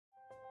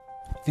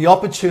The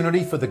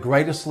opportunity for the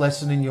greatest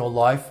lesson in your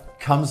life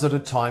comes at a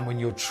time when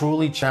you're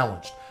truly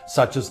challenged,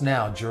 such as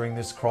now during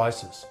this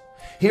crisis.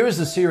 Here is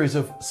a series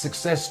of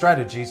success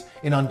strategies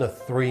in under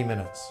 3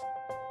 minutes.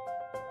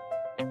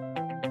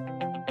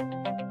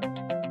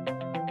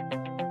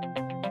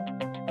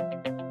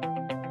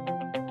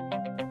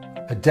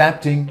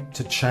 Adapting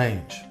to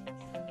change.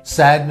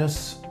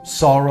 Sadness,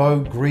 sorrow,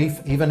 grief,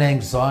 even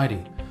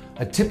anxiety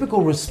are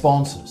typical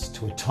responses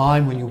to a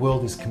time when your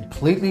world is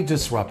completely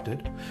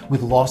disrupted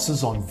with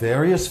losses on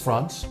various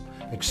fronts,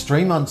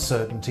 extreme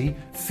uncertainty,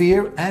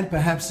 fear, and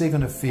perhaps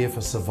even a fear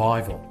for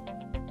survival.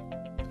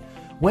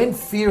 When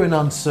fear and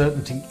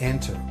uncertainty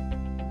enter,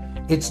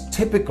 it's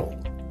typical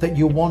that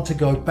you want to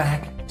go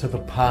back to the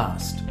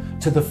past,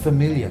 to the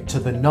familiar, to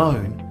the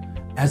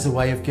known, as a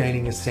way of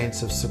gaining a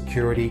sense of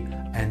security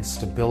and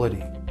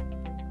stability.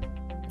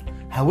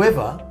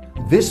 However,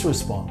 this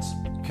response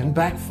can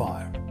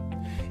backfire.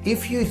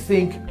 If you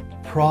think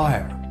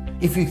prior,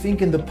 if you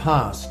think in the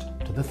past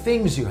to the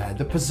things you had,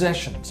 the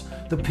possessions,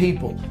 the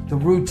people, the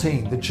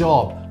routine, the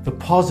job, the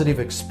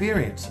positive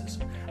experiences,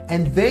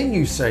 and then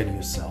you say to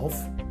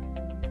yourself,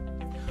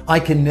 I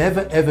can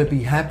never ever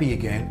be happy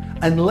again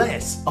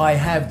unless I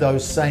have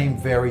those same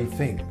very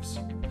things.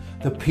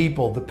 The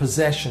people, the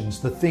possessions,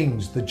 the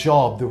things, the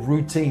job, the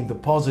routine, the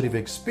positive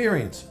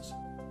experiences.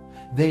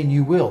 Then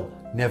you will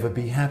never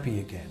be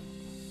happy again.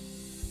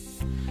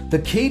 The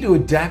key to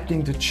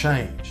adapting to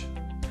change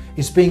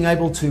is being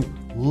able to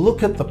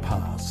look at the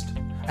past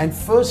and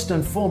first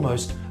and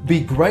foremost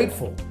be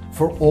grateful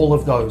for all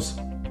of those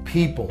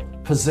people,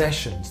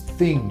 possessions,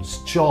 things,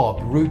 job,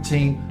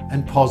 routine,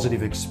 and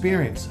positive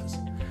experiences.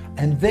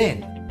 And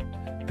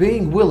then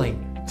being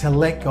willing to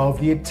let go of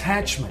the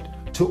attachment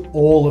to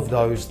all of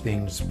those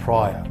things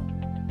prior.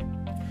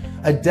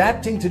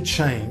 Adapting to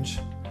change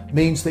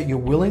means that you're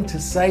willing to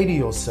say to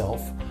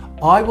yourself,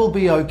 I will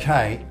be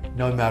okay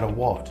no matter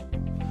what.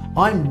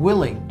 I'm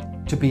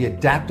willing to be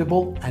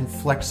adaptable and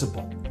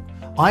flexible.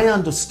 I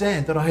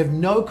understand that I have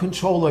no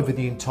control over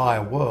the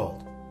entire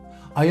world.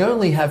 I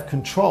only have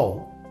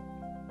control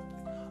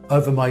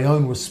over my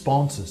own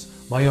responses,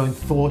 my own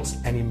thoughts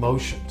and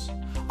emotions.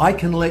 I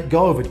can let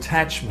go of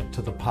attachment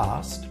to the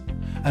past,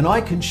 and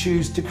I can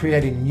choose to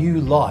create a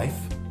new life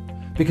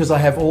because I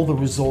have all the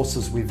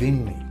resources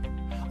within me.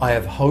 I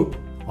have hope,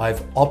 I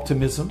have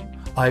optimism,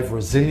 I have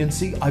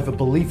resiliency, I have a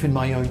belief in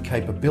my own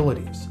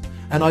capabilities.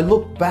 And I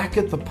look back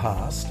at the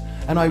past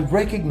and I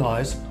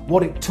recognize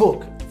what it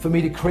took for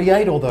me to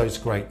create all those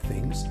great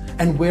things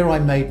and where I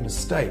made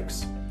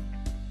mistakes.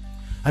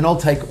 And I'll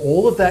take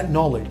all of that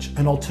knowledge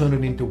and I'll turn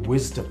it into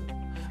wisdom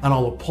and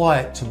I'll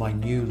apply it to my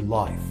new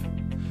life.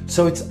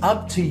 So it's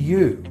up to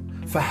you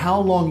for how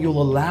long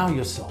you'll allow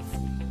yourself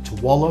to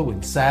wallow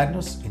in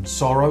sadness, in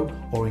sorrow,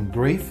 or in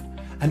grief,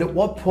 and at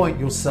what point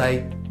you'll say,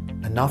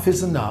 enough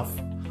is enough.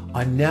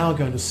 I'm now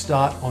going to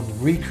start on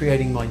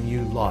recreating my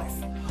new life.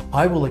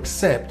 I will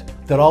accept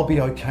that I'll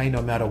be okay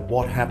no matter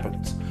what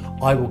happens.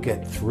 I will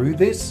get through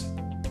this,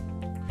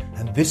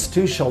 and this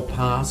too shall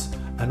pass,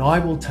 and I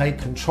will take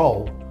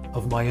control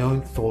of my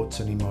own thoughts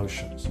and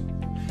emotions.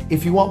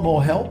 If you want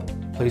more help,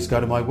 please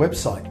go to my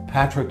website,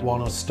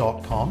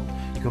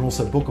 patrickwanis.com. You can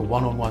also book a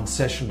one-on-one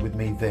session with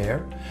me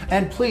there.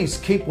 And please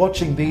keep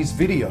watching these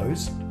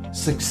videos,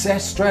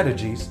 Success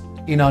Strategies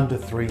in Under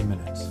 3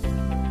 Minutes.